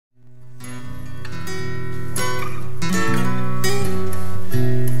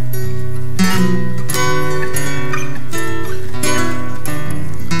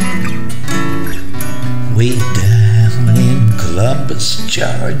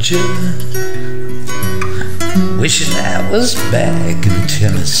Georgia, wishing I was back in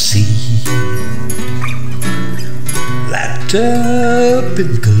Tennessee, locked up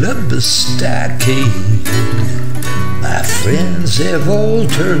in Columbus Stockade. My friends have all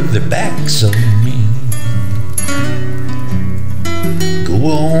turned their backs on me. Go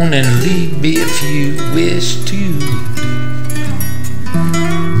on and leave me if you wish to.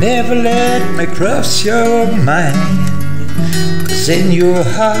 Never let me cross your mind, 'cause in your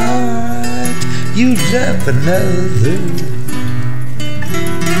heart you love another.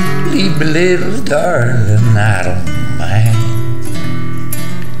 Leave me, little darling, I don't mind.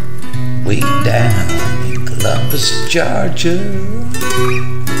 Way down in Columbus, Georgia,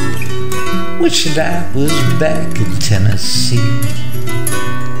 wishing I was back in Tennessee.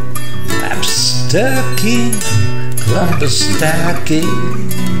 I'm stuck in Columbus Stockade.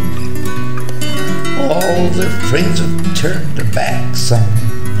 All their friends have turned their backs on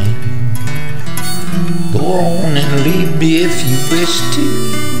me. Go on and leave me if you wish to.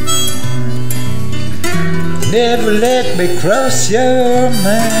 Never let me cross your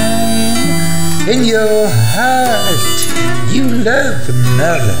mind. In your heart you love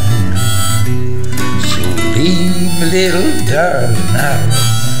another. So leave me, little darling, I don't mind.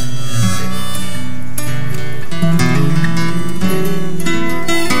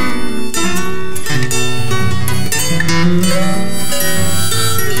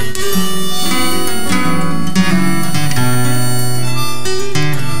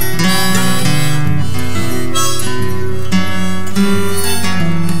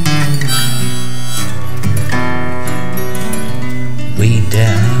 Way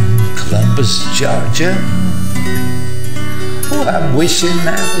down Columbus, Georgia, oh, I'm wishing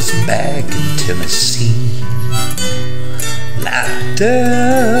I was back in Tennessee, locked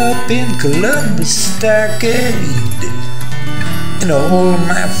up in Columbus Stockade, and all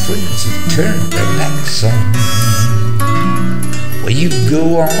my friends have turned their backs on me. Well, you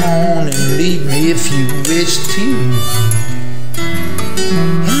go on and leave me if you wish to,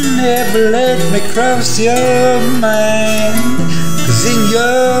 and never let me cross your mind, 'cause in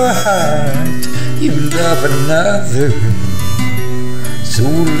your heart you love another. So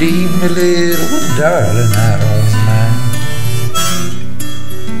leave me, little darling, I don't mind.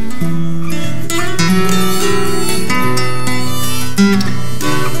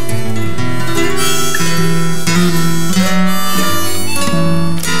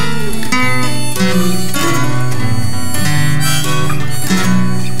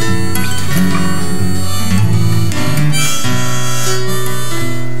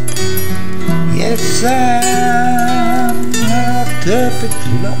 Yes, I'm locked up at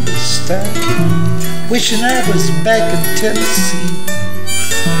Columbus Stockade, wishing I was back in Tennessee.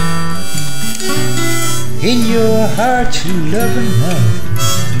 In your heart you love another.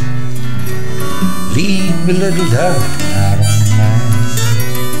 Leave me, little darling, I don't mind.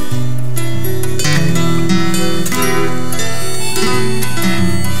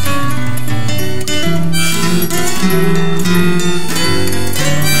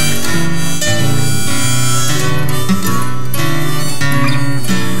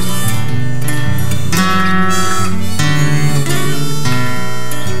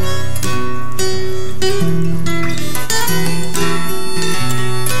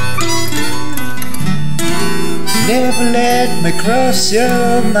 Never let me cross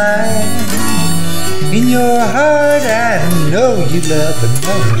your mind. In your heart I know you love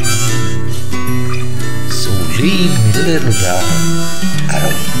another. So leave me, little darling.